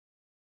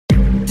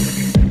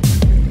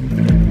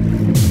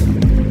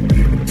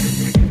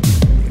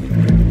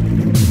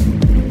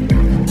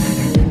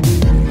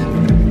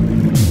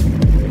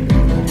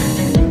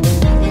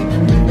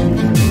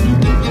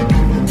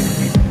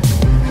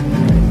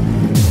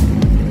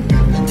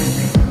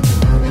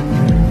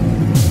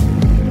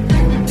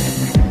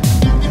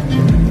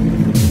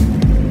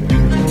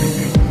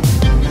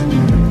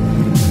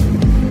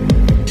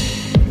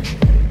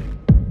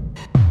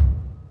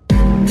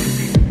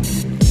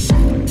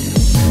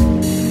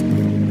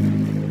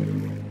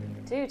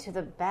to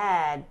the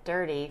bad,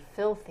 dirty,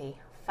 filthy,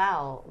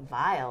 foul,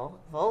 vile,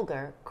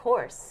 vulgar,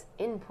 coarse,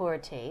 in poor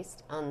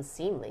taste,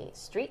 unseemly,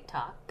 street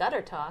talk,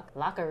 gutter talk,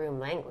 locker room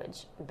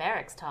language,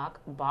 barracks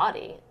talk,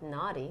 bawdy,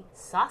 naughty,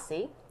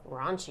 saucy,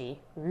 raunchy,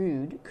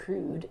 rude,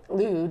 crude,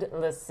 lewd,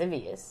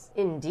 lascivious,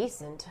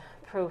 indecent,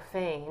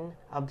 profane,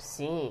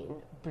 obscene,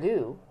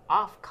 blue,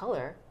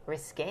 off-color,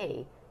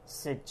 risque,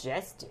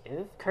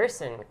 suggestive,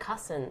 cursin',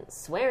 cussin',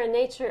 swearin'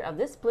 nature of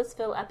this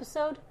BlissVille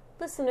episode,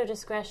 listener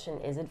discretion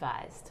is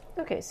advised.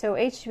 Okay, so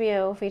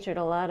HBO featured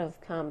a lot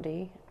of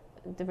comedy,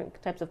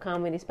 different types of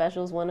comedy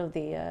specials. One of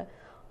the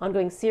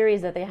ongoing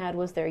series that they had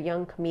was their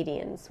Young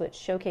Comedians, which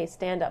showcased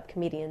stand-up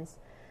comedians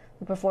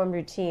who performed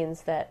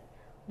routines that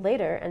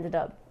later ended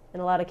up,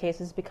 in a lot of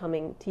cases,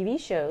 becoming TV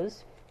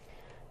shows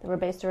that were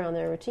based around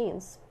their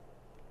routines.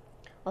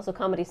 Also,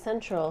 Comedy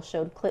Central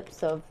showed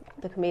clips of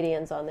the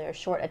comedians on their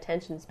short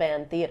attention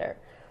span theater,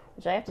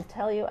 which I have to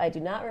tell you, I do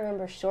not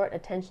remember short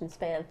attention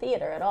span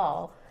theater at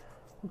all.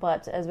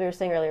 But as we were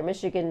saying earlier,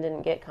 Michigan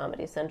didn't get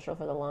Comedy Central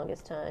for the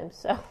longest time,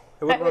 so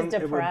I was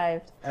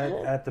deprived.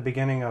 At the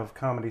beginning of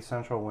Comedy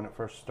Central, when it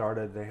first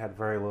started, they had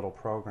very little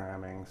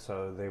programming,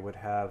 so they would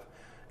have...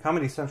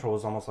 Comedy Central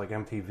was almost like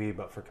MTV,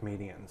 but for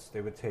comedians.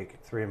 They would take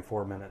 3 and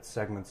 4 minute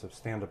segments of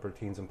stand-up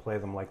routines and play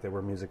them like they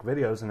were music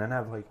videos, and then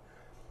have like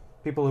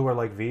people who were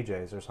like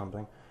VJs or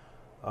something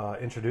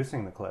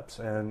introducing the clips.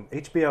 And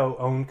HBO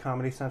owned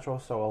Comedy Central,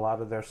 so a lot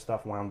of their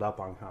stuff wound up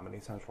on Comedy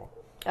Central.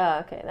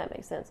 Okay, that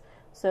makes sense.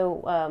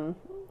 So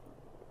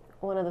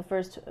one of the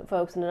first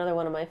folks, and another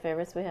one of my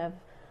favorites we have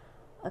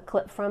a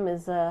clip from,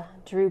 is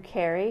Drew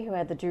Carey, who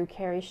had the Drew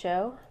Carey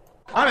Show.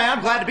 Hi, man.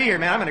 I'm glad to be here,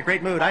 man. I'm in a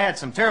great mood. I had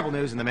some terrible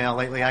news in the mail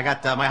lately. I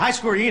got my high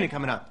school reunion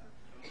coming up.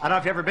 I don't know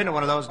if you've ever been to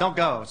one of those. Don't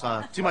go. It's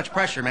too much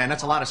pressure, man.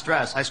 That's a lot of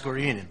stress, high school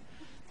reunion.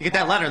 You get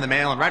that letter in the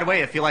mail, and right away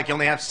you feel like you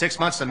only have 6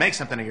 months to make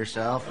something of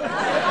yourself. Like,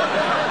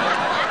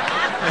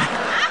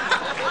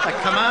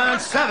 come on,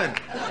 7.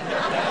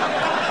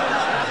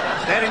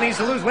 Daddy needs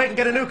to lose weight and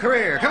get a new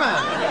career. Come on.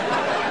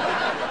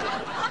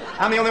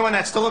 I'm the only one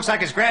that still looks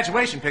like his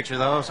graduation picture,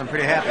 though, so I'm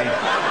pretty happy.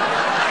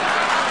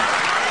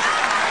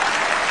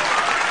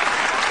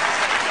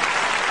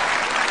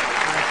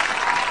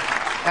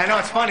 I know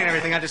it's funny and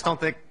everything. I just don't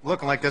think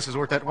looking like this is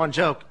worth that one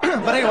joke.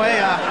 But anyway,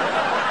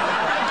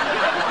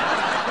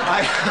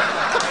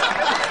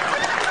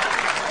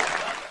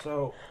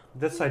 So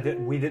this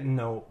we didn't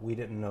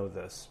know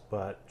this,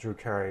 but Drew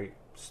Carey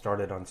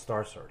started on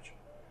Star Search.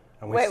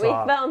 And we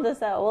found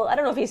this out. Well, I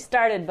don't know if he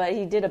started, but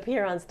he did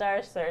appear on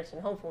Star Search,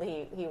 and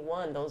hopefully he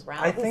won those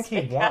rounds. I think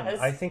he won.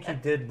 I think he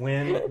did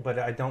win, but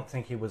I don't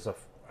think he was a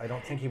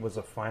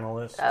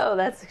finalist. Oh,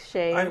 that's a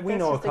shame. We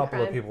know a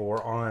couple of people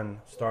were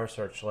on Star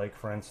Search, like,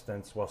 for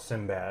instance,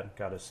 Sinbad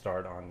got his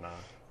start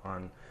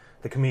on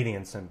the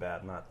comedian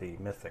Sinbad, not the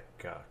mythic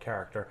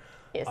character.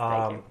 Yes,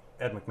 thank you.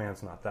 Ed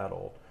McMahon's not that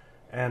old.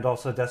 And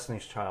also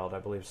Destiny's Child, I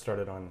believe,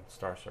 started on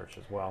Star Search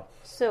as well.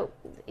 So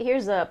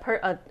here's a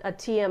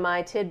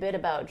TMI tidbit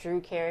about Drew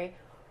Carey.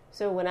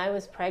 So when I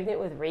was pregnant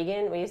with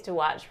Regan, we used to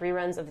watch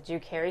reruns of the Drew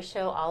Carey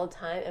Show all the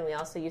time, and we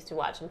also used to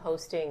watch him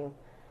hosting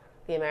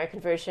the American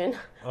version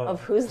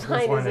of Whose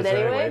Line Is It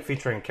Anyway?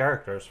 Featuring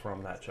characters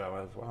from that show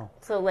as well.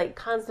 So, like,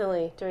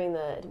 constantly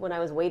when I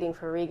was waiting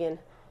for Regan,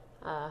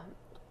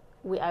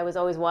 I was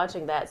always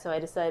watching that, so I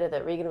decided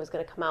that Regan was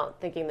going to come out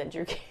thinking that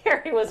Drew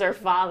Carey was her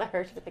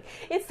father. She'd be like,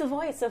 it's the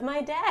voice of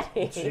my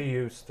daddy. She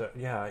used to,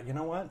 you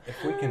know what?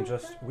 If we can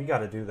we got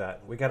to do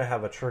that. We got to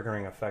have a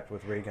triggering effect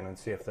with Regan and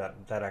see if that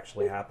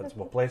actually happens.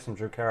 We'll play some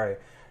Drew Carey,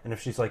 and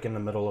if she's, like, in the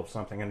middle of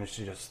something, and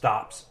she just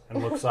stops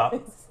and looks up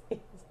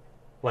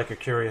like a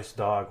curious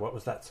dog. What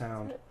was that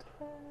sound?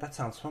 That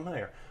sounds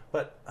familiar.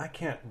 But I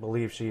can't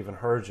believe she even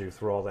heard you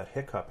through all that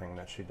hiccuping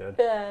that she did.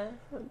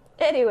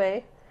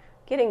 Anyway,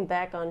 getting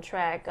back on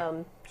track.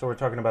 So we're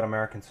talking about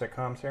American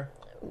sitcoms here?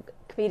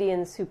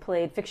 Comedians who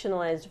played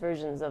fictionalized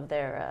versions of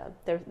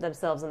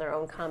themselves in their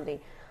own comedy.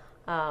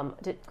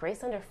 Did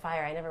Grace Under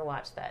Fire? I never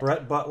watched that.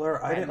 Brett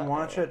Butler. I didn't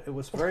watch it. It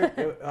was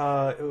it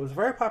was a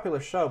very popular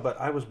show, but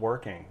I was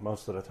working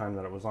most of the time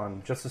that it was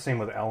on. Just the same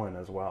with Ellen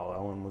as well.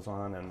 Ellen was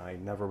on, and I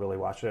never really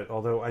watched it.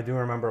 Although I do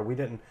remember we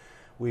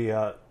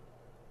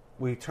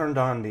turned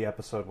on the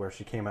episode where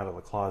she came out of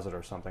the closet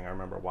or something. I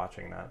remember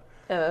watching that.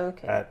 Oh,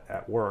 okay.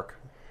 At work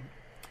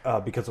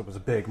because it was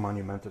a big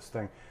monumentous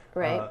thing.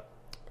 Right.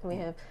 We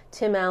have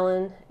Tim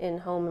Allen in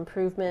Home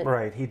Improvement.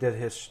 Right, he did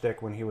his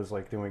shtick when he was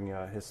like doing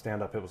his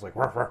stand-up. It was like,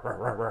 ruff, ruff, ruff,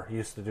 ruff, ruff. He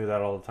used to do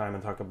that all the time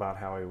and talk about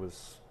how he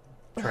was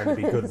trying to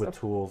be good with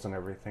tools and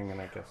everything.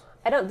 And I guess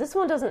this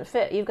one doesn't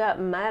fit. You've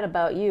got Mad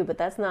About You, but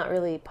that's not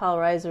really Paul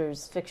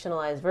Reiser's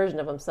fictionalized version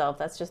of himself.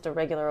 That's just a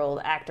regular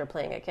old actor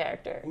playing a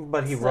character.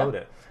 But he wrote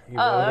it. He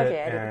wrote okay.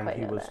 it, I didn't and quite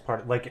he know was that.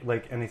 part of,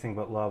 like Anything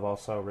But Love.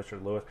 Also,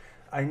 Richard Lewis.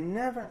 I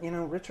never,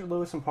 Richard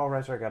Lewis and Paul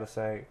Reiser, I gotta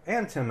say,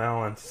 and Tim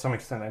Allen to some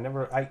extent.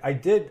 I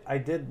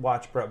did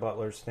watch Brett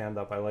Butler's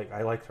stand-up. I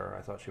liked her.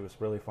 I thought she was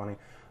really funny.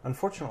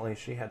 Unfortunately,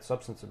 she had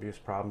substance abuse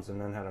problems and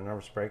then had a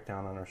nervous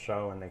breakdown on her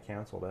show, and they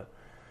canceled it.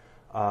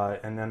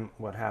 And then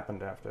what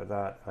happened after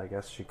that? I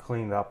guess she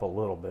cleaned up a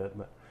little bit,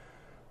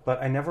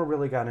 But I never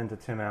really got into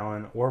Tim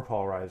Allen or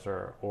Paul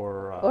Reiser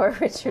or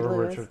Richard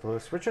Lewis. Richard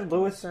Lewis. Richard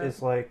Lewis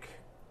is like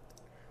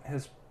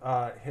his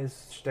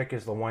shtick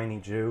is the whiny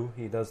Jew.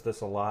 He does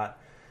this a lot.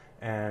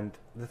 And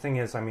the thing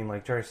is, I mean,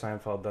 like Jerry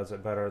Seinfeld does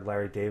it better.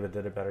 Larry David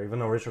did it better. Even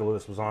though Richard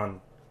Lewis was on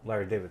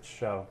Larry David's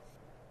show,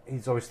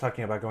 he's always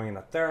talking about going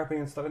into therapy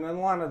and stuff. And a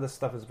lot of this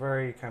stuff is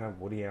very kind of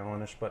Woody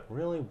Allen-ish, but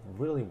really,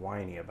 really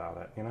whiny about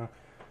it, you know?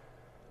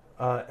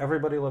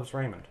 Everybody Loves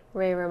Raymond.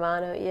 Ray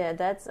Romano, yeah,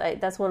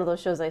 that's one of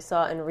those shows I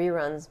saw in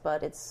reruns,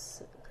 but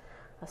it's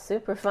a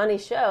super funny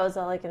show, is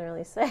all I can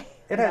really say.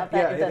 It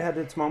had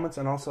its moments,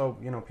 and also,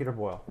 you know, Peter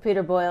Boyle.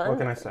 Peter Boyle. What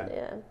can I say?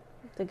 Yeah.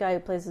 The guy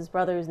who plays his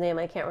brother, whose name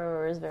I can't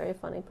remember, is a very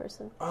funny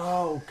person.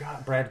 Oh,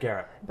 God, Brad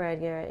Garrett. Brad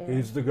Garrett, yeah.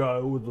 He's the guy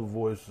with the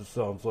voice that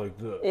sounds like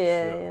this.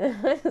 Yeah.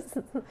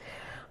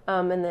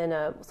 And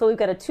then, so we've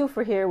got a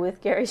twofer here with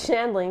Garry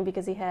Shandling,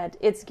 because he had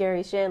It's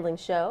Garry Shandling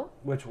Show.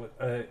 Which was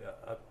a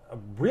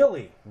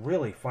really,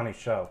 really funny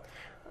show.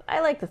 I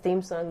like the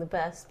theme song the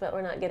best, but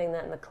we're not getting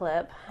that in the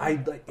clip.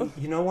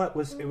 You know what?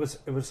 It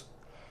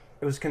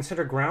was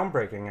considered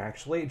groundbreaking,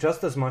 actually,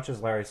 just as much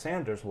as Larry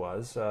Sanders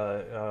was.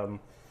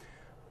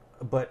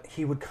 But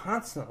he would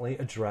constantly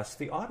address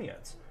the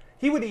audience.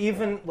 He would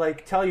even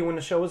tell you when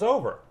the show was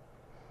over.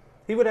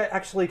 He would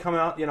actually come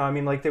out, you know, I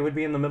mean, like they would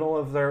be in the middle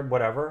of their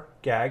whatever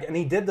gag, and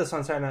he did this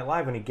on Saturday Night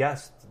Live when he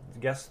guest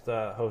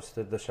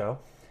hosted the show.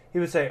 He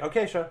would say,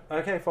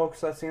 "Okay,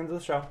 folks, that's the end of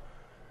the show,"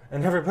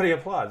 and everybody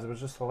applauds. It was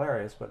just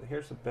hilarious. But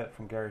here's a bit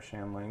from Garry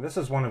Shandling. This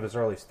is one of his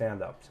early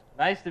stand-ups.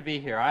 Nice to be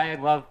here. I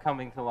love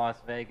coming to Las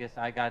Vegas.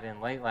 I got in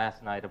late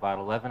last night, about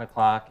 11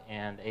 o'clock,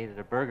 and ate at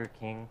a Burger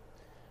King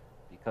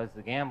because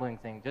the gambling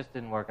thing just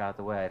didn't work out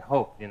the way I'd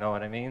hoped, you know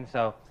what I mean?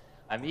 So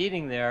I'm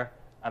eating there.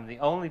 I'm the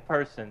only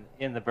person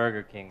in the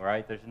Burger King,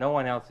 right? There's no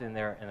one else in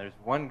there, and there's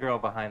one girl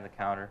behind the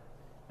counter.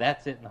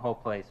 That's it in the whole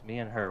place, me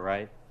and her,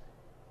 right?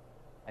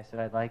 I said,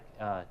 "I'd like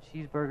a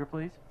cheeseburger,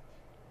 please."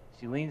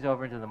 She leans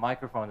over into the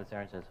microphone that's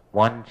there and says,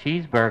 "1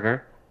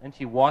 cheeseburger." And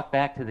she walked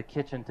back to the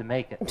kitchen to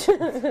make it.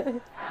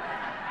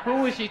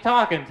 Who was she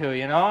talking to,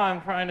 you know?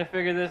 I'm trying to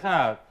figure this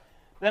out.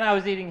 Then I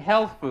was eating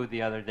health food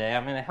the other day.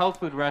 I'm in a health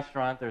food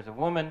restaurant. There's a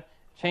woman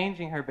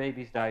changing her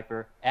baby's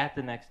diaper at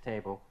the next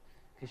table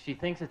because she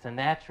thinks it's a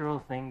natural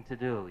thing to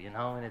do, you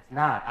know, and it's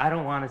not. I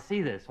don't want to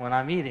see this when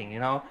I'm eating, you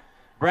know.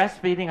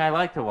 Breastfeeding, I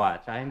like to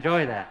watch. I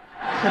enjoy that.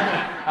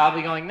 I'll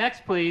be going,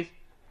 "Next, please."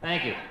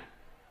 Thank you.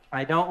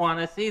 I don't want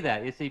to see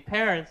that. You see,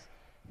 parents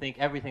think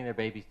everything their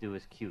babies do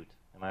is cute.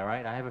 Am I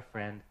right? I have a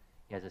friend.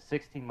 He has a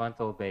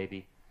 16-month-old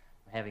baby.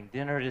 I'm having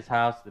dinner at his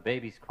house. The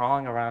baby's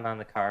crawling around on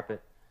the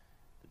carpet.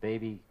 The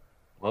baby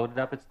loaded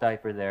up its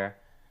diaper there.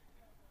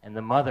 And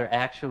the mother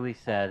actually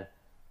said,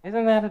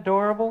 "Isn't that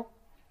adorable?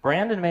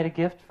 Brandon made a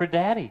gift for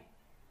Daddy."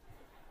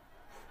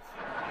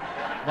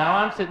 Now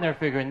I'm sitting there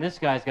figuring this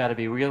guy's got to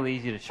be real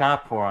easy to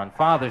shop for on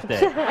Father's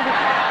Day.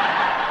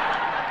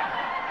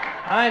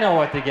 I know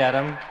what to get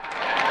him.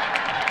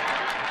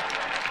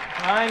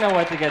 I know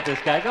what to get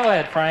this guy. Go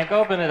ahead, Frank.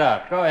 Open it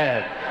up. Go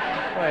ahead.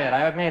 Go ahead.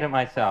 I made it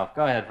myself.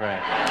 Go ahead,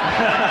 Frank.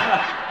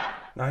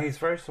 No, he's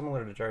very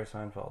similar to Jerry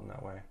Seinfeld in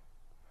that way.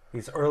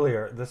 He's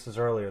earlier. This is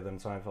earlier than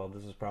Seinfeld.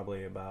 This is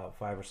probably about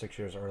 5 or 6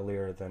 years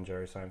earlier than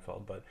Jerry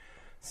Seinfeld. But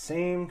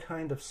same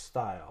kind of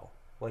style,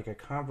 like a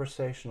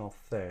conversational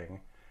thing.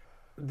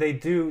 They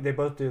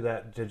both do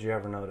that Did You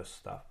Ever Notice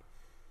stuff.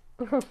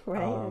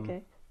 Right,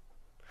 okay.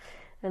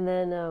 And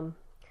then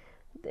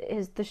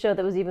the show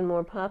that was even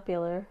more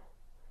popular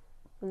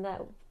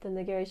than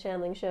the Garry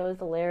Shandling show is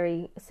the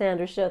Larry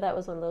Sanders Show. That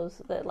was one of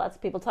those that lots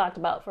of people talked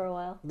about for a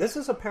while. This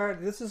is a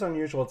parody. This is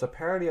unusual. It's a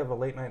parody of a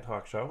late night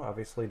talk show,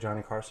 obviously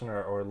Johnny Carson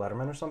or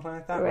Letterman or something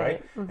like that,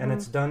 right? Mm-hmm. And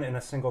it's done in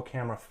a single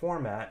camera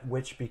format,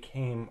 which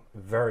became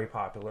very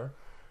popular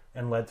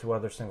and led to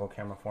other single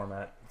camera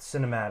format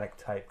cinematic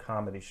type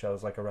comedy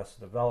shows like Arrested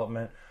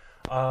Development,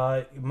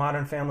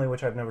 Modern Family,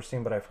 which I've never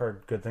seen but I've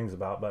heard good things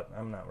about, but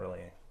I'm not really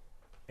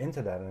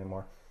into that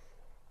anymore.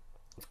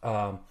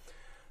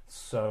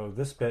 So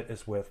this bit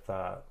is with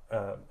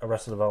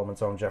Arrested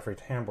Development's own Jeffrey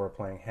Tambor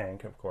playing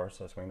Hank, of course,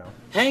 as we know.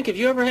 Hank, have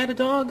you ever had a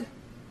dog?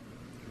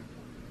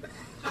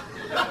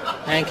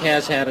 Hank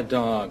has had a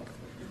dog.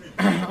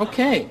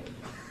 Okay.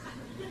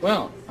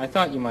 Well, I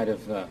thought you might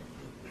have,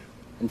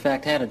 in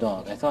fact, had a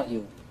dog. I thought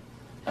you...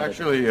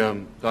 Actually,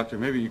 Doctor,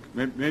 maybe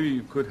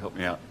you could help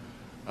me out.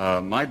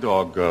 My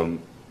dog,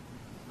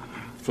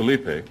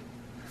 Felipe.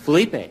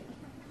 Felipe?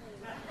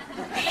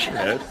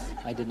 Yes.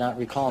 I did not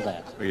recall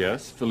that.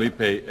 Yes,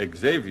 Felipe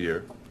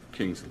Xavier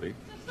Kingsley.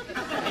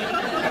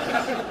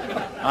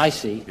 I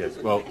see. Yes,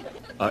 well,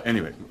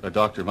 anyway,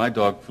 Doctor, my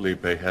dog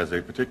Felipe has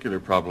a particular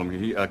problem.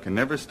 He can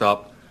never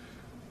stop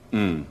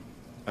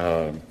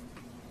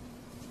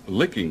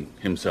licking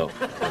himself.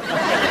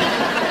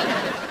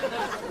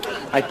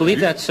 I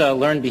believe that's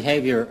learned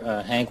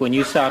behavior, Hank. When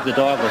you stop, the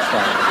dog will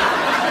stop.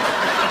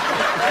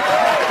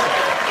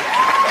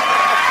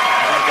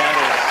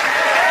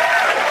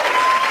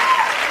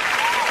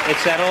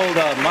 It's that old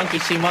monkey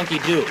see, monkey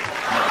do.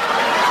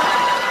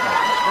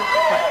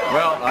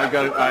 Well, I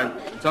got it.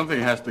 something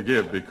has to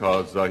give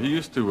because he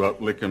used to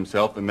lick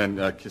himself and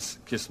then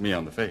kiss me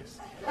on the face.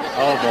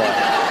 Oh, boy.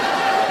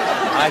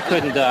 I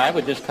couldn't, I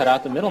would just cut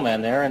out the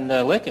middleman there and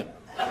lick him.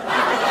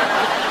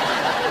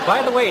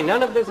 By the way,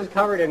 none of this is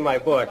covered in my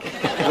book.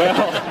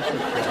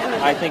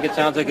 Well, I think it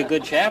sounds like a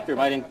good chapter. It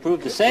might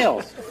improve the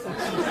sales.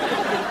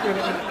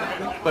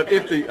 But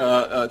if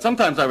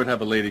sometimes I would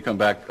have a lady come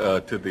back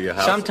to the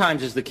house.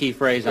 Sometimes is the key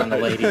phrase on the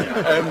lady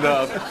there.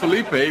 And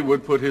Felipe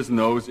would put his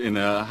nose in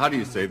a, how do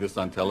you say this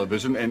on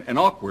television, an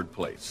awkward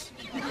place.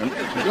 And, do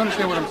you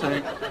understand what I'm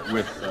saying?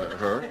 With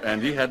her,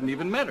 and he hadn't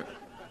even met her.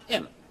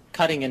 Yeah,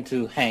 cutting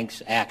into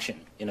Hank's action,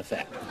 in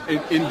effect.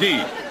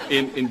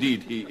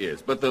 Indeed he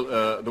is. But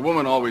the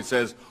woman always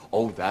says,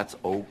 oh, that's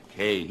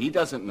okay. He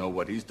doesn't know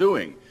what he's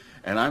doing.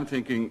 And I'm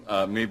thinking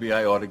maybe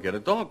I ought to get a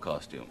dog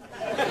costume.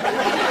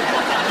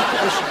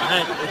 Listen,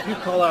 Hank, if you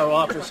call our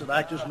office at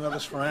Actors and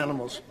Others for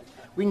Animals,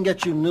 we can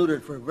get you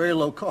neutered for a very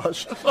low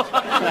cost.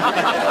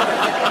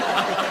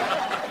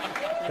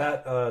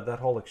 That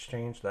whole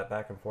exchange, that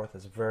back and forth,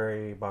 is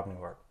very Bob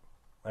Newhart.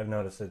 I've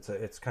noticed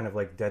it's kind of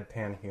like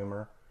deadpan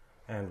humor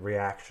and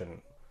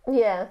reaction.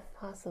 Yeah,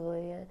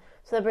 possibly, yeah.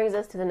 So that brings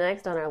us to the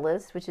next on our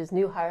list, which is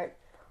Newhart,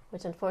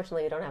 which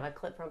unfortunately you don't have a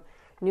clip from.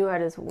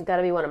 Newhart has got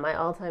to be one of my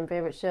all-time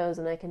favorite shows,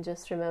 and I can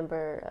just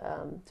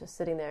remember just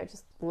sitting there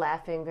just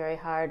laughing very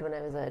hard when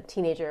I was a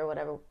teenager or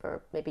whatever,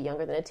 or maybe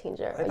younger than a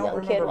teenager. I don't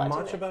remember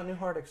much about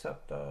Newhart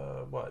except,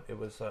 what? It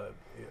was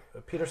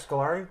Peter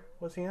Scolari,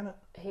 was he in it?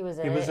 He was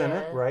in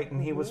it, right?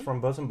 And he was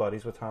from Bosom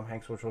Buddies with Tom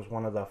Hanks, which was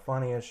one of the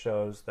funniest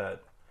shows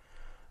that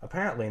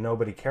apparently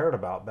nobody cared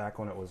about back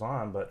when it was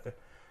on, but...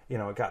 You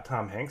know, it got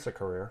Tom Hanks a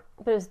career.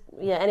 But it was,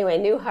 anyway,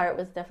 Newhart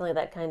was definitely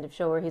that kind of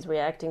show where he's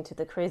reacting to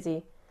the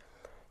crazy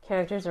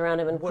characters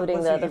around him,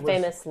 including the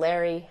famous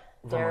Larry,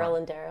 Daryl,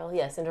 and Daryl.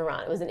 Yes, in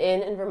Vermont. It was an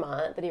inn in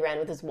Vermont that he ran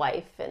with his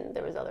wife, and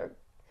there was other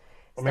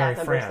staff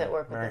members that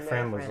worked with him. Mary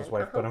Fran was his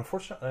wife, but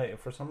unfortunately,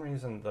 for some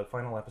reason, the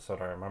final episode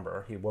I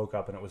remember, he woke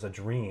up and it was a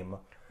dream.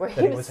 Where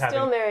he was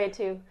still married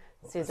to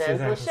Suzanne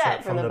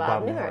Plachette from the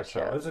Bob Newhart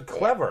show. It was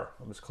clever.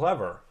 Yeah. It was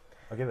clever.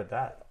 I'll give it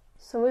that.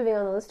 So moving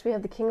on the list, we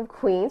have The King of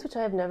Queens, which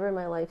I have never in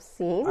my life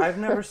seen. I've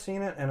never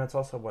seen it, and it's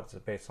also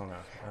based on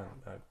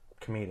a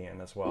comedian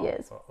as well.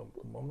 Yes.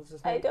 What was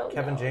his name? I don't know.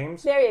 Kevin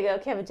James? There you go,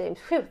 Kevin James.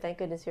 Whew, thank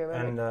goodness you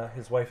remember. And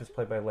his wife is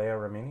played by Leah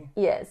Remini?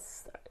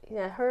 Yes.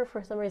 Yeah, her,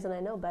 for some reason,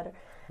 I know better.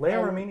 Leah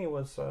Remini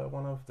was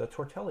one of the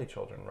Tortelli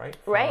children, right?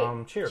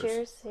 From, Cheers.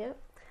 Cheers, yeah.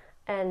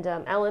 And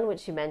Ellen,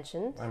 which you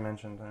mentioned. I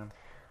mentioned them.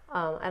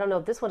 I don't know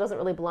if this one doesn't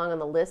really belong on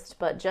the list,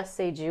 but Just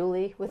Say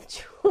Julie with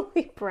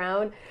Julie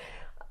Brown,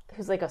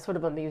 who's like a sort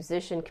of a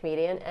musician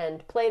comedian,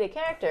 and played a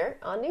character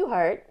on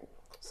Newhart,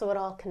 so it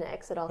all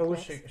connects. It all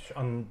connects. Was she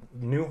on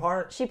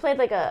Newhart? She played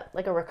like a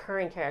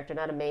recurring character,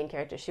 not a main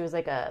character. She was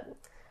like a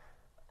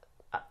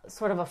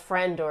sort of a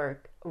friend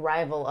or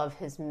rival of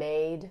his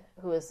maid,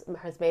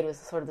 his maid was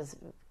sort of this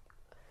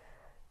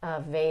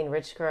vain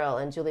rich girl,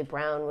 and Julie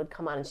Brown would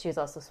come on, and she was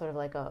also sort of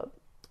like a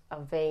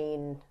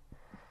vain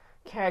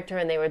character,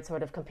 and they would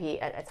sort of compete.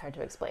 It's hard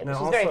to explain, but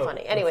she's very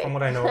funny. Anyway, from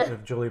what I know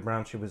of Julie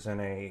Brown, she was in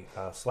a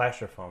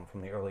slasher film from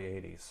the early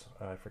 80s.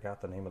 I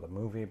forgot the name of the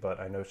movie, but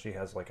I know she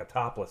has like a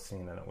topless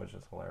scene in it, which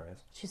is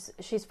hilarious.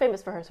 She's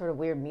famous for her sort of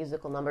weird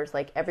musical numbers,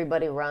 like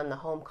Everybody Run, The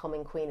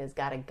Homecoming Queen Has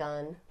Got a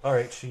Gun. All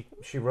right,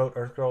 she wrote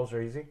Earth Girls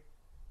Are Easy?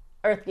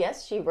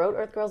 Yes, she wrote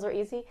Earth Girls Are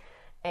Easy,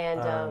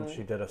 and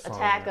she did a song.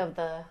 Attack of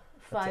the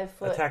 5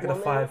 Foot Attack Woman, of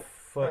the 5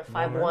 Foot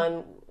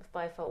Woman.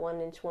 5 foot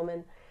 1 inch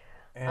woman.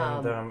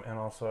 And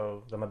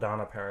also the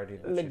Madonna parody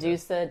that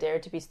Medusa, Dare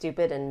to Be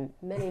Stupid, and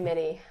many,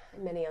 many,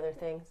 many other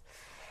things.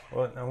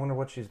 Well, I wonder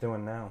what she's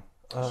doing now.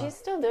 She's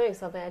still doing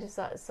something. I just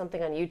saw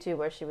something on YouTube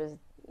where she was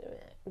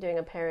doing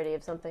a parody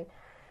of something.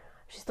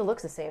 She still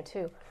looks the same,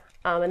 too.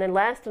 And then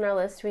last on our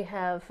list, we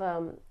have,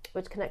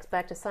 which connects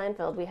back to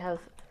Seinfeld, we have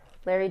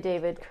Larry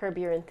David, Curb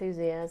Your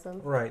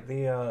Enthusiasm. Right.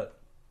 The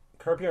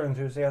Curb Your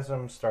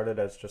Enthusiasm started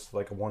as just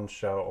like a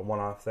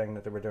one-off thing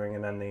that they were doing,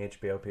 and then the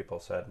HBO people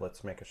said,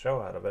 let's make a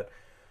show out of it.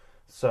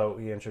 So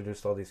he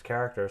introduced all these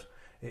characters.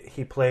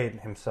 He played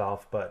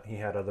himself, but he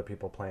had other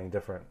people playing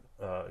different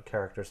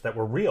characters that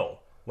were real,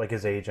 like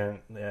his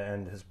agent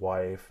and his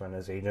wife and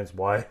his agent's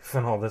wife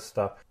and all this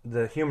stuff.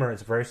 The humor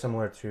is very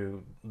similar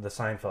to the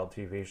Seinfeld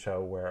TV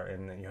show,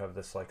 wherein you have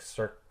this like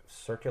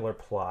circular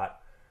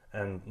plot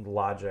and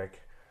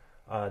logic.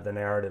 The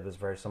narrative is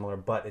very similar,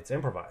 but it's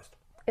improvised.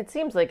 It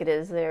seems like it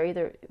is. They're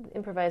either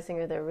improvising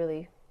or they're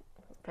really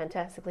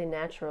fantastically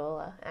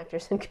natural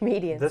actors and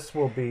comedians. This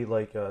will be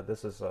like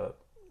this is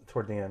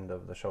toward the end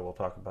of the show. We'll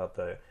talk about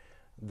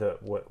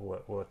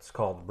what's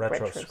called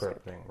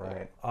retroscripting,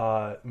 right?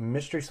 Yeah.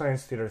 Mystery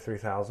Science Theater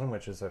 3000,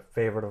 which is a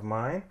favorite of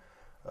mine,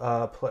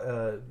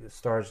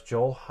 stars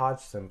Joel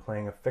Hodgson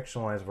playing a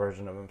fictionalized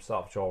version of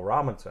himself, Joel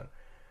Robinson.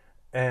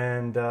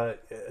 And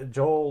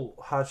Joel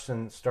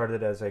Hodgson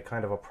started as a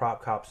kind of a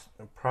prop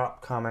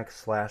comic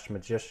 /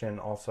 magician,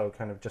 also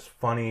kind of just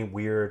funny,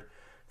 weird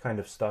kind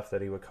of stuff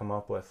that he would come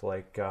up with.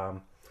 Like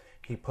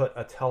he put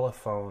a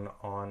telephone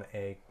on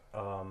a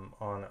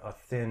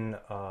thin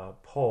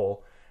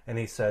pole, and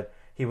he said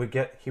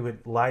he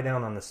would lie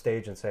down on the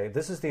stage and say,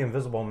 "This is the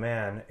Invisible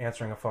Man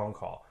answering a phone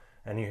call,"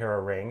 and you hear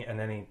a ring, and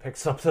then he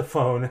picks up the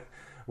phone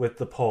with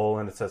the pole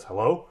and it says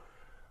hello.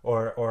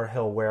 Or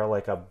he'll wear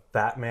like a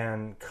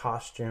Batman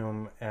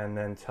costume and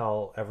then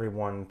tell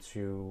everyone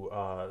to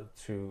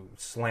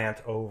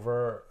slant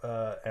over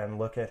and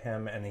look at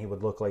him, and he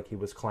would look like he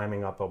was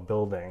climbing up a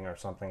building or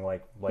something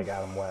like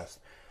Adam West.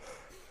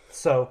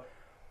 So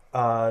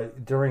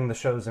during the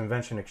show's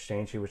Invention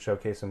Exchange, he would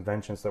showcase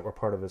inventions that were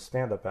part of his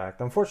stand-up act.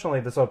 Unfortunately,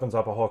 this opens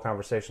up a whole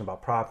conversation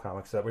about prop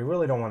comics that we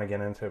really don't want to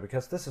get into,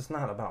 because this is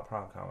not about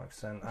prop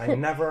comics, and I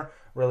never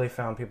really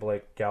found people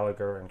like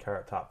Gallagher and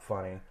Carrot Top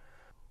funny.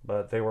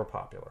 But they were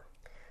popular.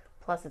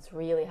 Plus, it's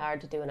really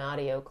hard to do an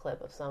audio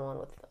clip of someone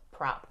with a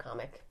prop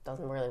comic.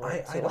 Doesn't really work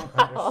I too don't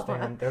well.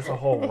 understand. There's a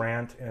whole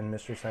rant in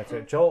Mystery Science.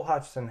 Joel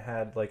Hodgson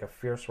had like a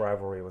fierce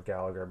rivalry with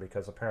Gallagher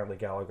because apparently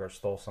Gallagher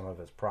stole some of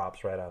his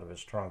props right out of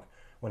his trunk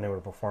when they were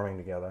performing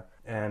together.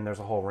 And there's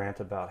a whole rant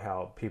about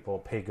how people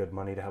pay good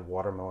money to have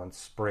watermelons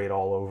sprayed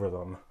all over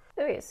them.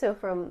 Okay, so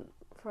from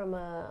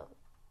a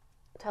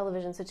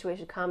television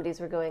situation, comedies,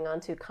 we're going on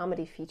to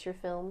comedy feature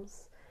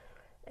films.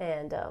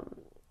 And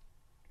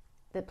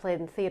that played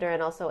in theater,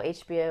 and also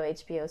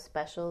HBO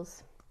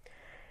specials.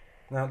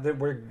 Now,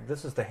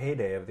 this is the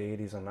heyday of the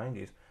 80s and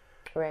 90s.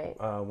 Right.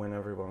 When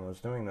everyone was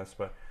doing this.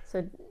 But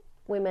so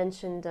we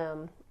mentioned,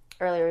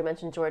 earlier we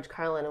mentioned George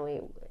Carlin, and we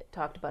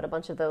talked about a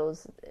bunch of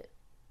those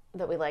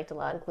that we liked a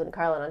lot, including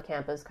Carlin on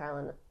Campus,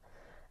 Carlin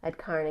at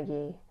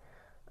Carnegie,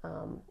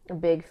 a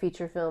big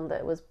feature film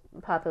that was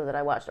popular that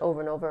I watched over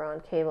and over on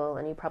cable,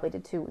 and you probably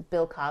did too, with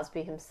Bill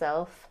Cosby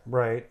himself.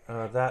 Right.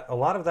 That a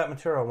lot of that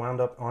material wound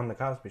up on the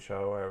Cosby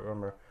Show. I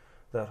remember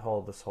this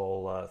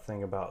whole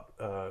thing about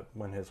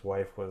when his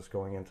wife was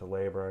going into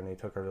labor and he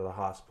took her to the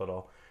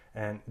hospital,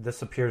 and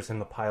this appears in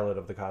the pilot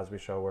of the Cosby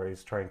Show where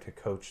he's trying to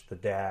coach the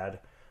dad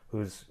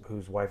whose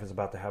wife is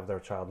about to have their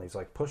child, and he's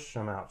like, push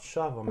him out,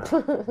 shove him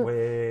out,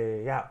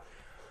 way out.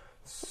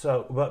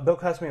 So, but Bill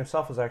Cosby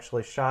himself was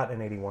actually shot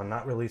in 81,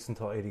 not released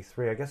until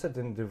 83. I guess it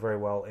didn't do very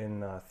well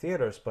in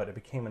theaters, but it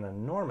became an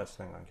enormous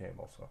thing on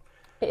cable. So,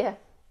 yeah.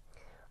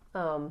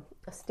 A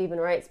Stephen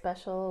Wright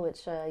special,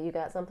 which you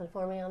got something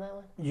for me on that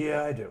one?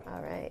 Yeah, I do.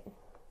 All right.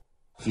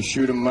 If you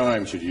shoot a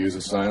mime, should you use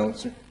a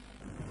silencer?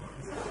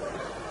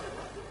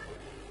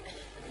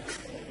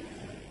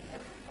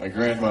 My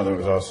grandmother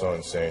was also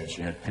insane.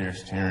 She had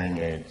pierced hearing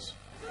aids.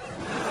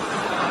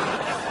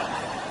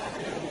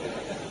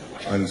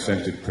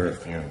 Unscented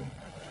perfume.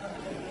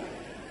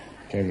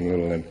 Came in a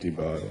little empty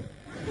bottle.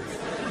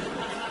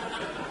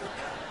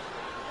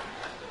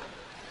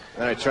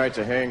 Then I tried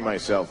to hang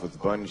myself with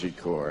bungee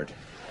cord.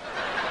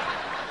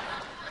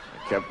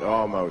 I kept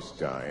almost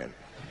dying.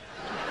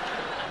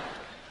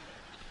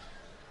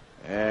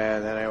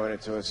 And then I went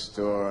into a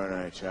store and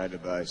I tried to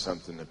buy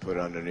something to put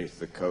underneath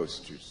the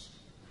coasters.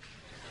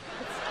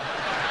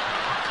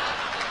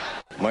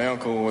 My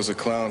uncle was a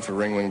clown for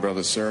Ringling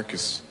Brothers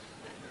Circus.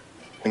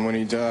 And when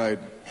he died,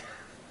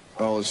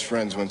 all his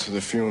friends went to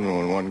the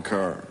funeral in one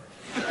car.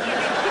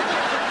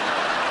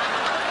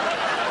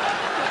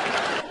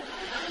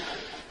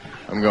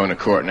 I'm going to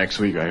court next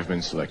week. I have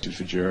been selected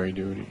for jury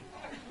duty.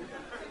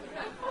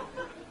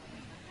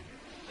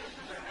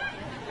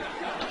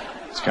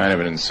 It's kind of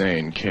an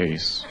insane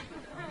case.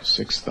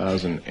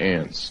 6,000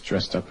 ants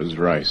dressed up as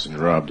rice and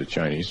robbed a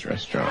Chinese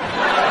restaurant.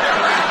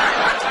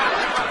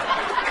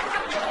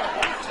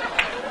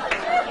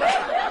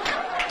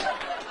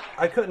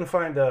 I couldn't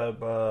find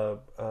a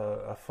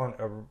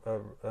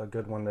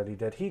good one that he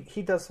did.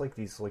 He does like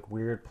these like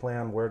weird play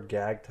on word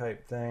gag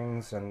type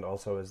things, and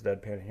also his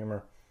deadpan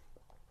humor.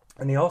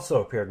 And he also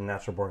appeared in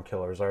Natural Born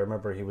Killers. I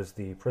remember he was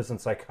the prison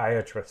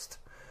psychiatrist.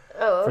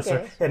 Oh,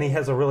 okay. And he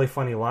has a really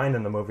funny line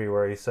in the movie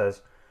where he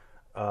says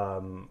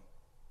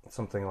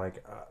something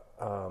like,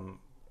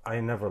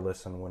 "I never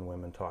listen when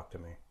women talk to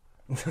me."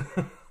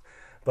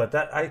 But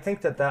I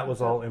think that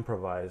was all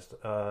improvised.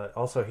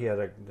 Also, he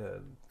had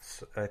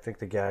I think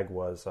the gag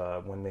was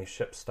when they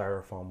ship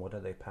styrofoam, what do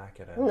they pack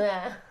it in?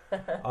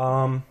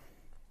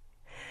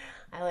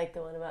 I like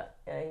the one about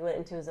he went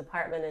into his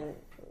apartment and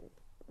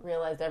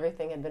realized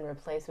everything had been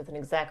replaced with an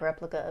exact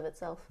replica of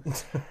itself.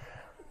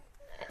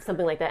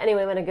 Something like that.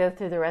 Anyway, I'm going to go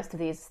through the rest of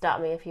these.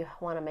 Stop me if you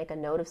want to make a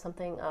note of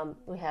something.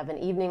 We have An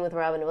Evening with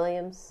Robin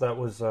Williams. That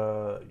was,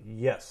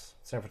 yes,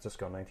 San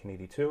Francisco,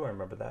 1982. I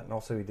remember that. And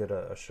also he did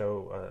a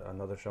show,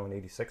 another show in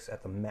 86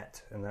 at the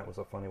Met, and that was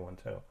a funny one,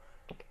 too.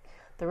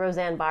 The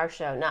Roseanne Barr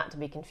Show, not to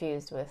be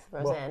confused with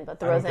Roseanne, but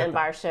the Roseanne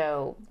Barr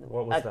Show.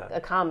 What was that?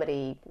 A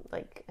comedy,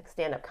 like a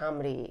stand-up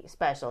comedy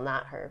special,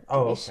 not her TV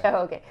okay. show.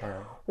 Okay. All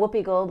right.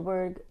 Whoopi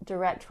Goldberg,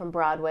 direct from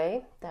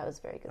Broadway. That was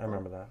very good. I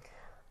remember that.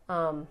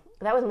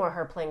 That was more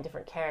her playing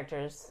different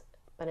characters.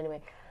 But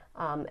anyway,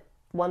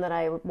 one that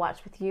I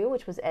watched with you,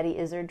 which was Eddie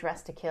Izzard,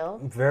 Dressed to Kill.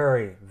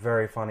 Very,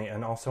 very funny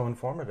and also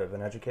informative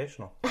and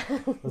educational.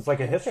 It was like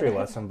a history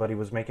lesson, but he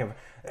was making...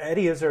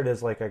 Eddie Izzard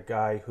is like a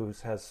guy who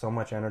has so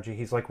much energy.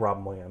 He's like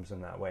Robin Williams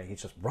in that way.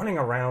 He's just running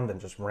around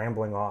and just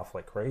rambling off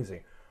like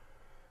crazy.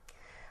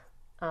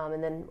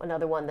 And then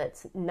another one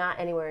that's not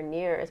anywhere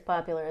near as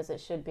popular as it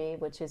should be,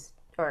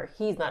 or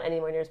he's not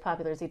anywhere near as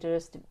popular as he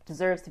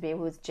deserves to be,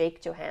 who's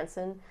Jake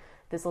Johannsen.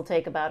 This will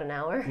take about an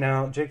hour.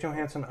 Now, Jake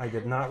Johannsen, I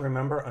did not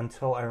remember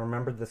until I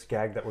remembered this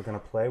gag that we're going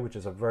to play, which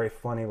is a very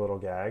funny little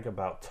gag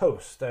about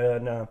toast.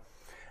 And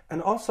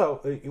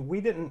also,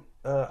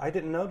 I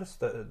didn't notice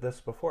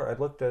this before. I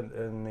looked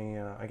in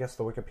the, I guess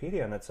the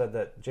Wikipedia, and it said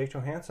that Jake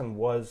Johannsen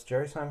was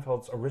Jerry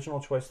Seinfeld's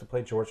original choice to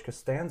play George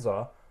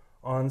Costanza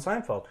on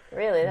Seinfeld.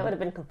 Really? That would have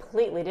been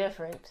completely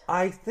different.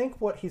 I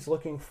think what he's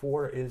looking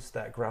for is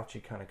that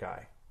grouchy kind of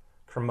guy.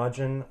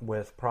 Curmudgeon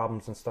with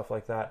problems and stuff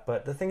like that.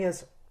 But the thing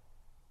is,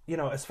 you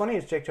know, as funny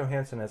as Jake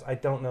Johannsen is, I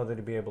don't know that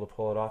he'd be able to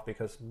pull it off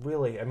because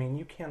really, I mean,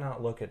 you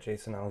cannot look at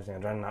Jason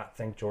Alexander and not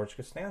think George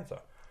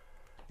Costanza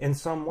in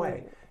some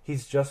way.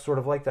 He's just sort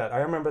of like that. I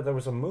remember there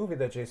was a movie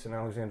that Jason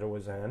Alexander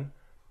was in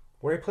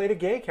where he played a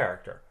gay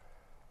character.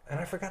 And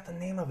I forgot the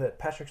name of it.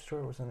 Patrick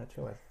Stewart was in it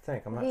too, I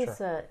think. I'm not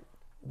sure.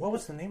 What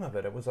was the name of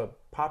it? It was a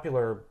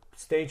popular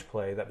stage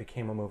play that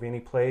became a movie, and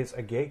he plays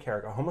a gay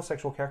character, a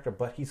homosexual character,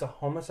 but he's a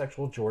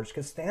homosexual George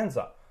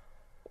Costanza.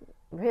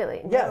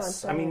 Really?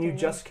 Yes. I mean, you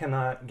just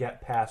cannot get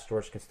past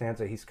George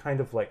Costanza. He's kind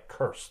of like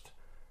cursed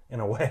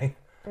in a way.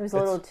 It was a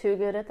little too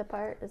good at the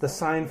part? The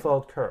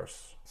Seinfeld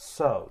curse.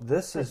 So,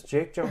 this is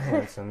Jake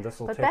Johannsen.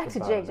 This will take back to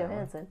about Jake an hour.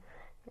 Johannsen.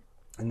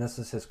 And this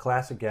is his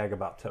classic gag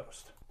about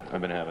toast.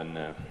 I've been having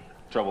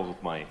trouble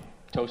with my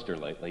toaster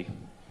lately.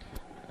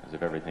 As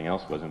if everything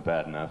else wasn't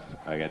bad enough,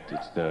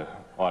 it's the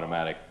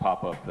automatic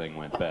pop-up thing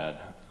went bad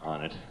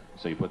on it.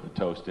 So you put the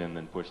toast in,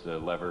 then push the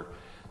lever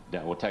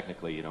down. Well,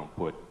 technically you don't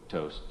put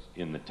toast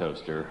in the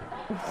toaster.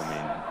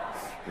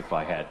 I mean, if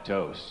I had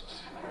toast,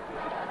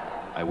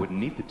 I wouldn't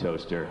need the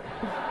toaster.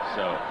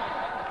 So,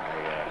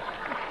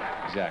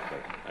 exactly.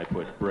 I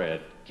put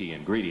bread, key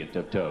ingredient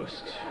of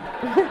toast,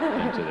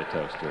 into the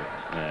toaster.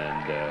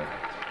 And,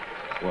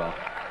 well,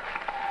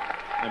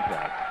 I'm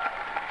proud.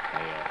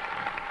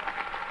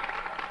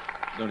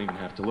 Don't even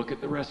have to look at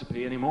the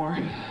recipe anymore.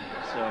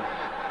 So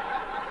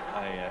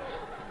I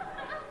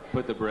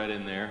put the bread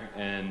in there,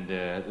 and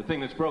the thing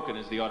that's broken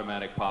is the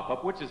automatic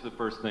pop-up, which is the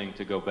first thing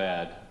to go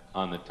bad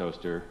on the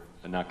toaster,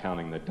 not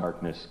counting the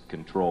darkness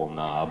control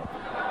knob,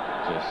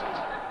 just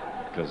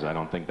because I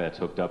don't think that's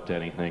hooked up to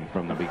anything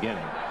from the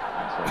beginning.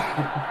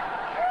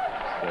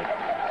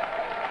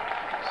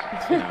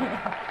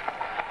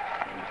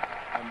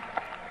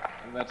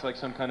 That's like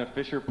some kind of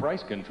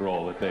Fisher-Price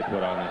control that they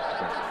put on this.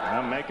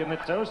 I'm making the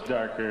toast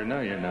darker. No,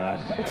 you're not.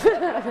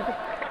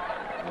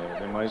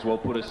 They might as well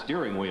put a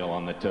steering wheel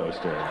on the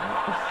toaster.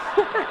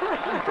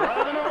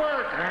 Driving to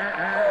work.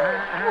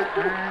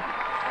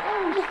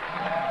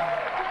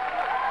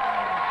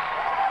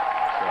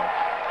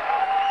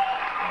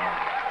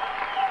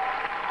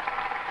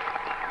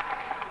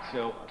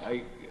 So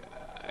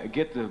I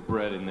get the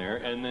bread in there,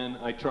 and then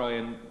I try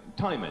and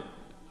time it.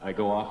 I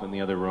go off in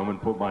the other room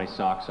and put my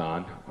socks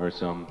on, or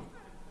some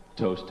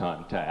toast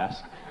on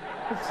task,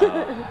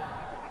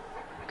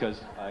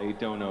 because I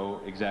don't know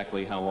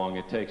exactly how long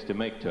it takes to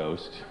make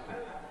toast,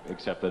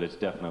 except that it's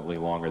definitely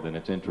longer than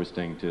it's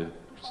interesting to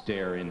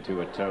stare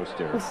into a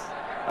toaster.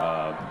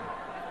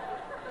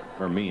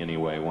 For me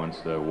anyway,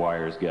 once the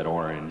wires get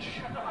orange,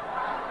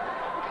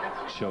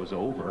 show's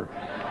over.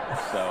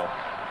 So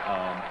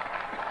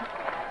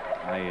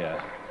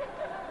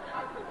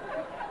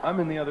I'm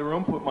in the other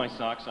room, put my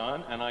socks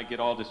on, and I get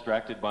all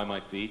distracted by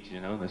my feet. You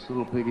know, this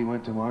little piggy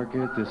went to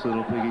market, this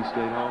little piggy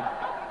stayed home.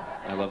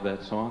 I love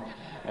that song.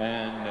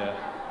 And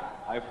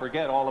I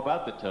forget all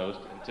about the toast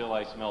until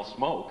I smell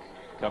smoke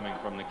coming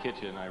from the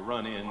kitchen. I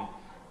run in,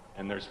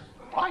 and there's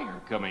fire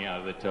coming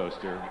out of the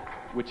toaster,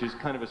 which is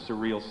kind of a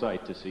surreal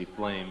sight to see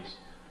flames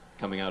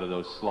coming out of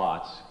those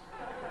slots.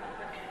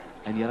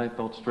 And yet I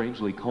felt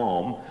strangely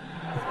calm,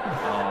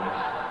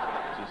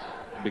 just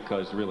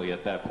because really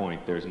at that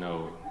point there's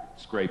no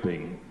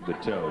scraping the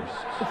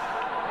toast.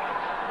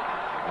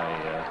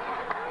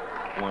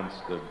 Once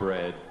the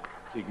bread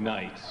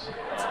ignites,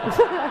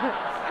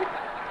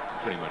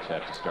 pretty much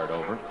have to start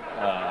over.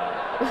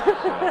 So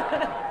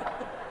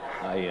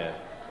I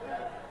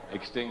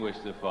extinguish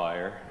the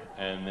fire,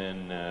 and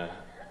then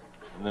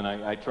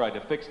I tried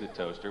to fix the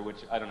toaster,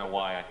 which I don't know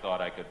why I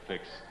thought I could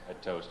fix a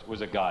toast. It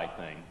was a guy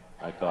thing.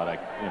 I thought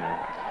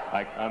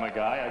I'm a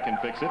guy, I can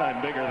fix it,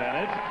 I'm bigger than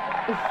it.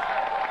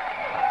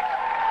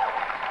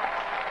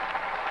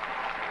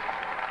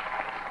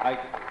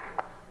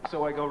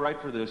 So I go right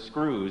for the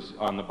screws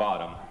on the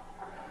bottom,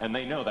 and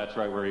they know that's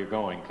right where you're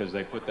going because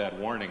they put that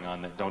warning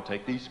on that, don't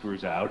take these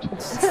screws out.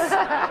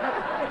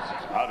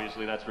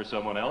 Obviously that's for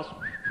someone else.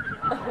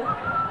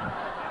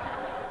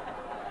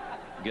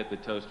 Get the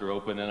toaster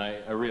open, and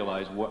I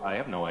realize I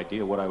have no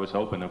idea what I was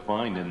hoping to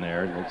find in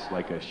there. It looks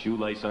like a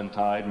shoelace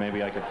untied.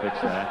 Maybe I could fix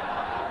that.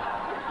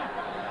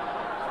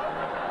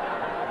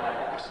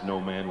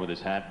 Snowman with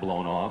his hat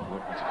blown off.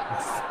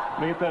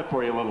 Let me get that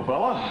for you, little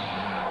fella.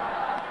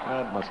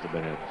 That must have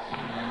been it.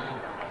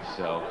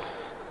 So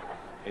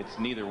it's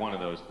neither one of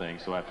those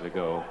things, so I have to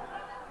go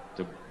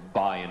to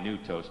buy a new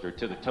toaster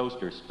to the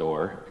toaster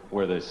store,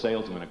 where the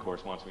salesman, of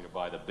course, wants me to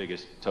buy the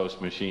biggest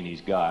toast machine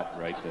he's got,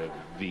 right? The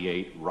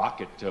V8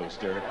 rocket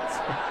toaster.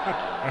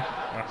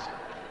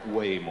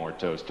 Way more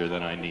toaster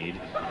than I need.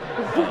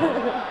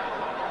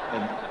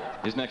 And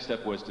his next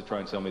step was to try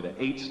and sell me the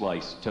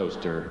 8-slice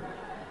toaster,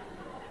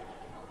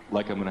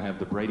 like I'm gonna have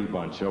the Brady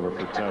Bunch over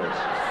for toast.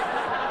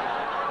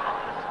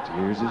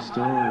 Here's a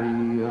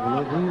story of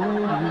lovely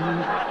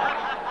ladies.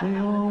 They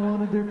all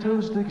wanted their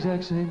toast the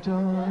exact same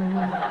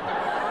time.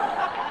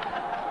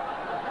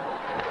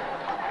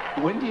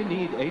 When do you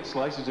need 8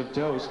 slices of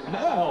toast?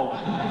 Now!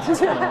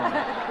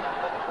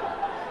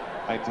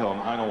 I tell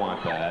him, I don't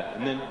want that.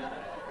 And then,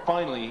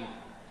 finally,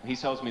 he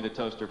sells me the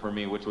toaster for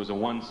me, which was a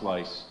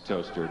 1-slice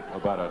toaster,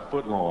 about a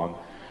foot long,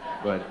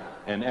 but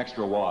an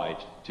extra wide,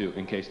 too,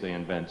 in case they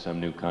invent some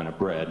new kind of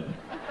bread.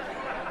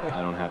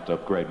 I don't have to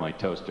upgrade my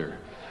toaster.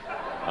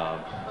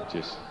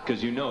 Just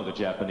because you know the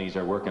Japanese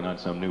are working on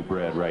some new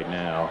bread right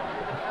now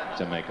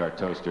to make our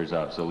toasters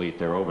obsolete.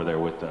 They're over there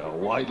with the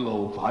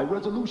Wide-Loaf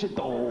High-Resolution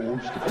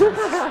toast.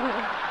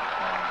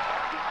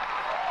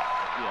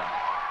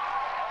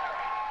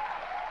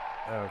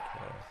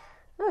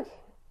 Okay.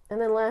 And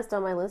then last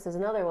on my list is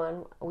another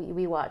one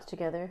we watched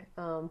together.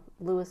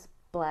 Louis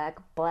Black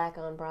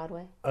on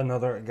Broadway.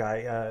 Another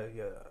guy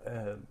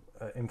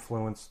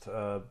influenced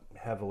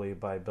heavily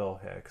by Bill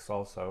Hicks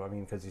also. I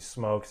mean, because he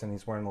smokes and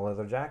he's wearing the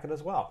leather jacket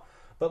as well.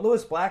 But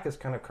Louis Black is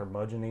kind of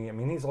curmudgeon-y. I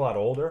mean, he's a lot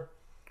older.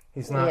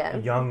 He's not a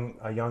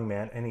young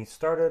man. And he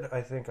started,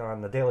 I think,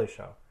 on The Daily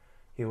Show.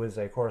 He was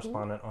a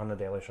correspondent on The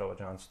Daily Show with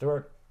Jon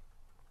Stewart,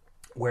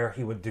 where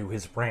he would do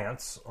his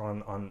rants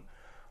on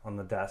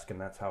the desk, and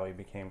that's how he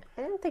became...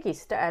 I didn't think he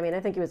started... I mean, I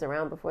think he was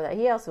around before that.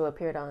 He also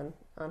appeared on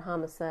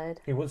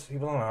Homicide. He was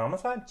on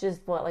Homicide?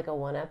 Just, like a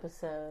 1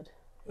 episode.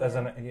 As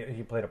in,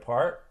 he played a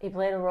part? He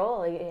played a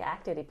role. He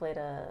acted. He played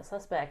a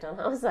suspect on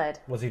Homicide.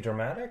 Was he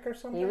dramatic or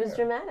something? He was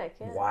dramatic,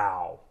 yeah.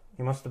 Wow.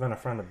 He must have been a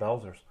friend of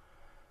Belzer's.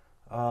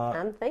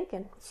 I'm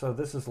thinking. So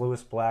this is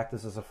Louis Black.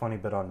 This is a funny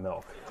bit on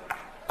milk.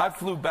 I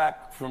flew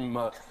back from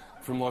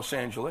Los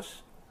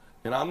Angeles,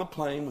 and on the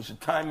plane was a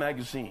Time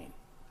magazine.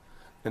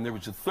 And there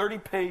was a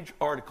 30-page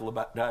article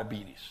about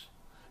diabetes.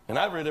 And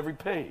I read every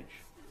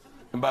page.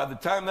 And by the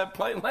time that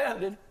plane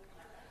landed,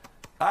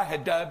 I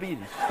had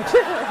diabetes.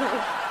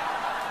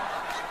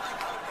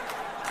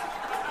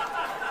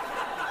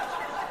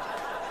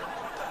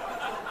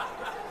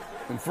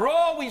 And for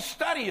all we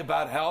study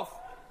about health,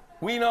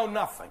 we know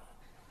nothing.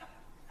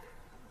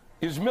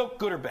 Is milk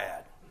good or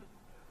bad?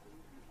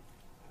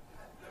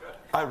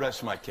 I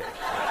rest my case.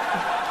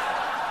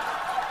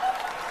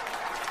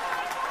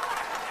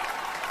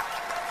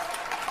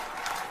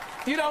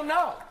 You don't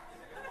know.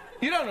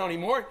 You don't know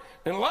anymore.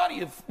 And a lot of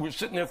you were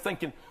sitting there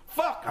thinking,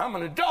 fuck, I'm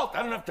an adult.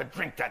 I don't have to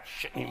drink that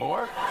shit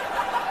anymore.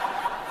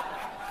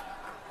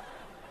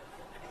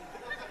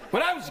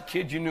 When I was a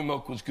kid, you knew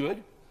milk was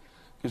good.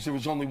 Because there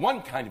was only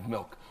one kind of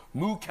milk.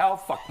 Moo cow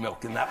fuck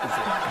milk, and that was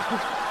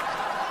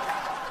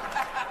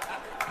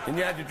it. And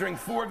you had to drink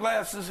 4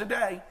 glasses a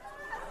day.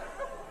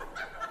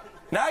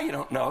 Now you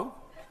don't know.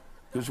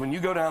 Because when you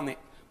go down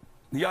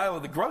the aisle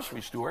of the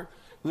grocery store,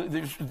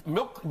 there's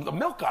milk. The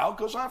milk aisle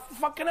goes on for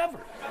fucking ever.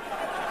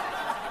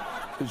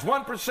 There's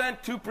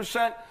 1%,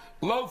 2%,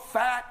 low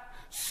fat,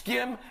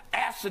 skim,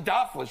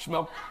 acidophilus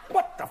milk.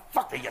 What the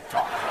fuck are you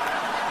talking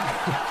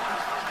about?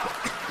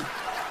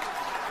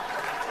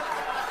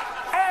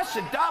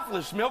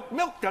 Acidophilus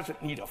milk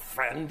doesn't need a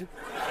friend.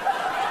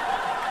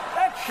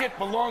 That shit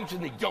belongs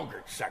in the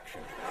yogurt section.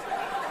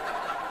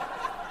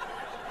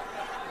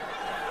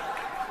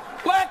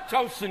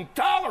 Lactose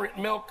intolerant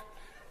milk,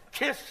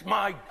 kiss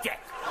my dick.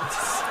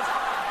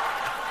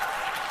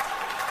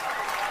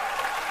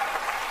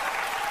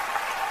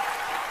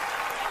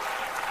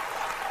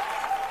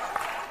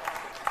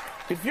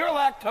 If you're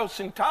lactose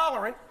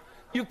intolerant,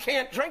 you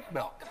can't drink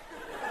milk.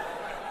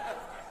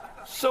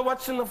 So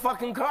what's in the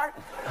fucking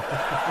carton?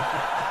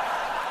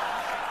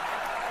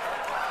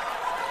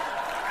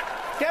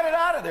 Get it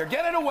out of there.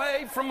 Get it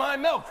away from my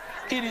milk.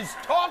 It is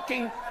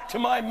talking to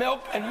my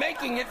milk and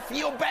making it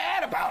feel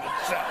bad about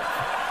itself.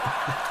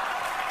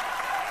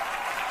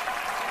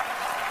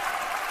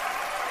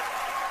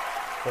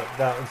 But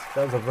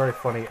that was a very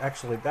funny...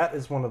 Actually, that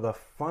is one of the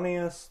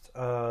funniest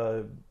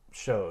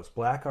shows,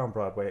 Black on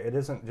Broadway. It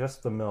isn't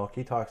just the milk.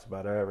 He talks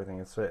about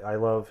everything. I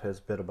love his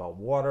bit about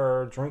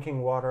water,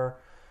 drinking water.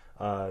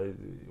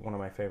 One of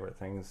my favorite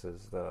things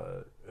is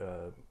the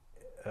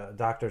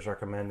doctors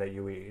recommend that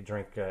you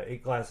drink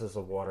 8 glasses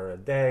of water a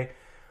day.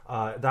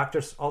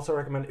 Doctors also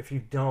recommend if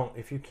you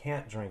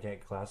can't drink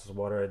 8 glasses of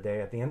water a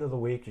day, at the end of the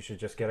week, you should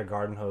just get a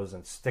garden hose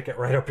and stick it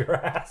right up your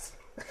ass.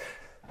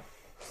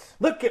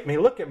 Look at me,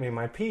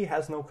 my pee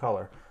has no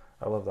color.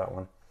 I love that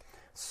one.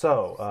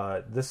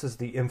 So, this is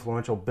the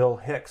influential Bill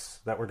Hicks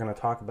that we're going to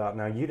talk about.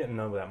 Now, you didn't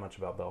know that much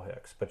about Bill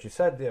Hicks, but you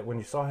said that when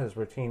you saw his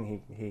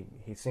routine,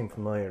 he seemed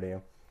familiar to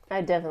you.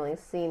 I've definitely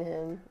seen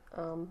him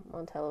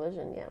on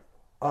television, yeah.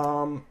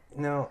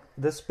 Now,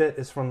 this bit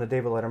is from the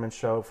David Letterman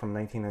show from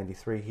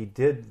 1993. He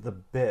did the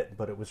bit,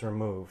 but it was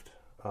removed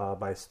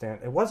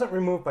It wasn't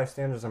removed by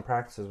Standards and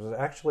Practices. It was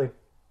actually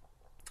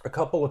a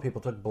couple of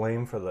people took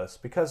blame for this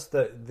because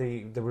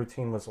the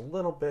routine was a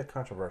little bit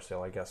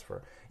controversial, I guess,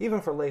 even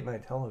for late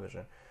night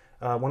television.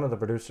 One of the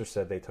producers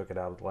said they took it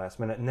out at the last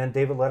minute, and then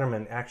David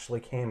Letterman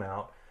actually came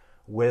out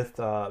with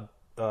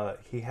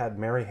he had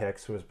Mary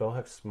Hicks, who was Bill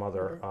Hicks'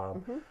 mother,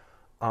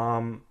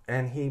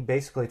 and he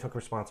basically took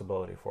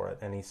responsibility for it,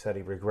 and he said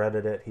he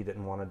regretted it, he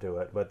didn't want to do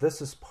it. But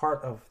this is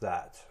part of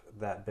that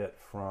bit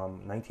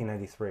from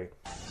 1993.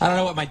 I don't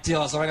know what my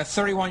deal is. I'm like a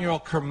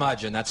 31-year-old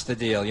curmudgeon, that's the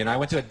deal. You know, I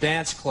went to a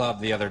dance club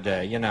the other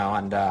day, you know,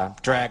 and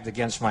dragged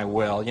against my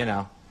will, you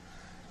know.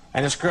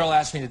 And this girl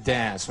asked me to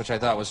dance, which I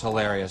thought was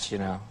hilarious, you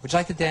know. Would you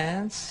like to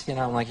dance? You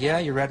know, I'm like, yeah,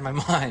 you read my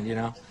mind, you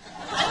know.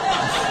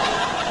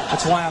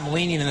 That's why I'm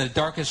leaning in the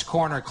darkest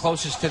corner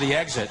closest to the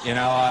exit, you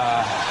know.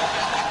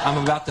 I'm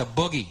about to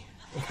boogie.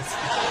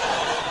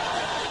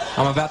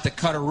 I'm about to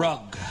cut a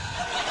rug.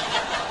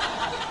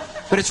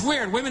 But it's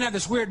weird. Women have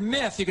this weird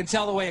myth. You can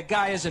tell the way a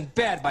guy is in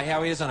bed by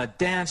how he is on a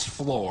dance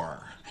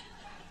floor.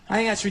 I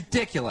think that's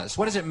ridiculous.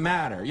 What does it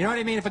matter? You know what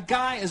I mean? If a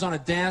guy is on a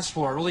dance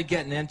floor really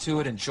getting into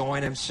it,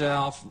 enjoying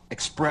himself,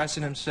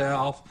 expressing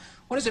himself,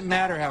 what does it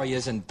matter how he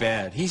is in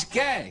bed? He's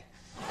gay.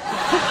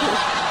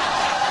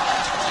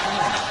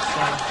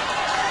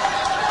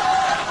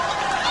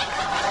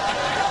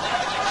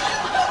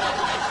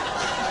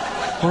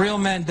 Real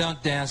men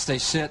don't dance. They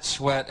sit,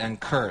 sweat, and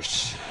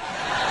curse.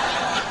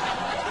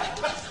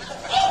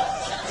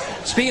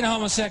 Speaking of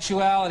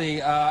homosexuality,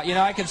 you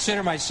know, I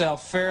consider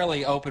myself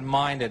fairly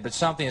open-minded, but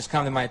something has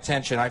come to my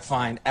attention I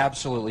find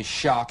absolutely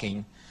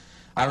shocking.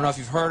 I don't know if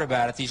you've heard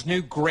about it. These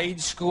new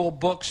grade school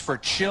books for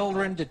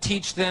children to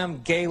teach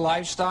them gay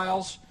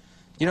lifestyles.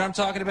 You know what I'm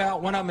talking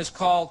about? One of them is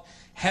called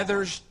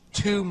Heather's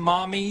Two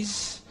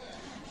Mommies.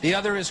 The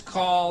other is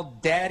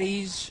called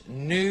Daddy's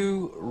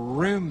New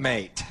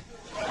Roommate.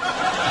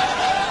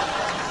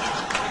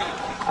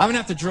 I'm going to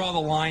have to draw the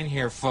line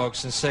here,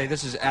 folks, and say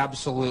this is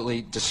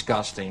absolutely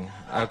disgusting,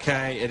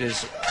 okay? It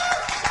is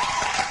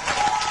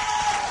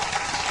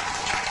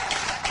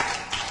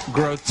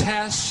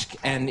grotesque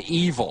and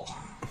evil.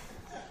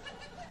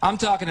 I'm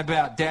talking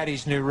about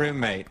Daddy's New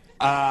Roommate.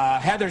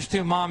 Heather's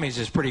Two Mommies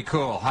is pretty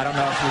cool. I don't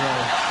know if you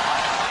really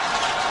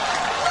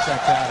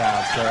check that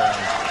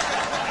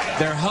out.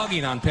 They're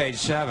hugging on page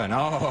 7.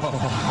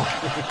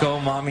 Oh, go,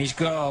 mommies,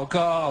 go,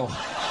 go.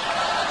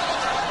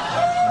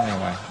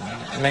 Anyway,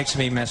 it makes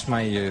me miss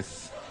my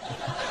youth.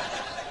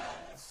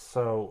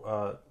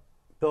 So,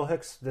 Bill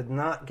Hicks did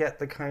not get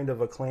the kind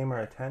of acclaim or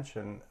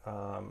attention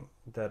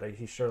that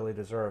he surely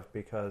deserved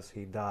because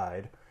he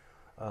died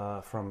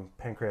from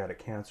pancreatic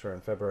cancer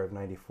in February of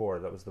 '94.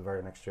 That was the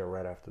very next year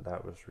right after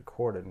that was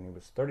recorded, and he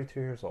was 32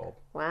 years old.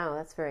 Wow,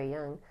 that's very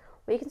young.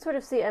 Well, you can sort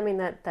of see, I mean,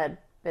 that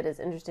bit is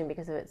interesting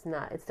because if it's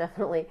not, it's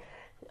definitely...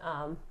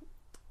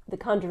 the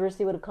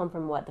controversy would have come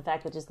from what? The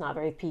fact that it's just not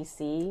very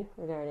PC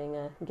regarding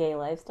gay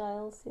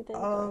lifestyles, you think?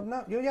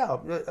 No, yeah.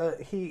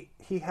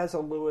 He has a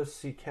Louis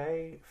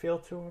C.K. feel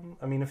to him.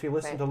 I mean, if you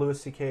listen to Louis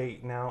C.K.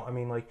 now, I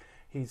mean, like,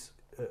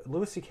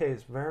 Louis C.K.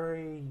 is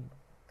very...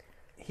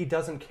 He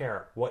doesn't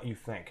care what you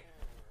think.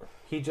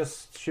 He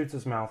just shoots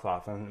his mouth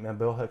off, and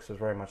Bill Hicks is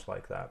very much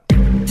like that.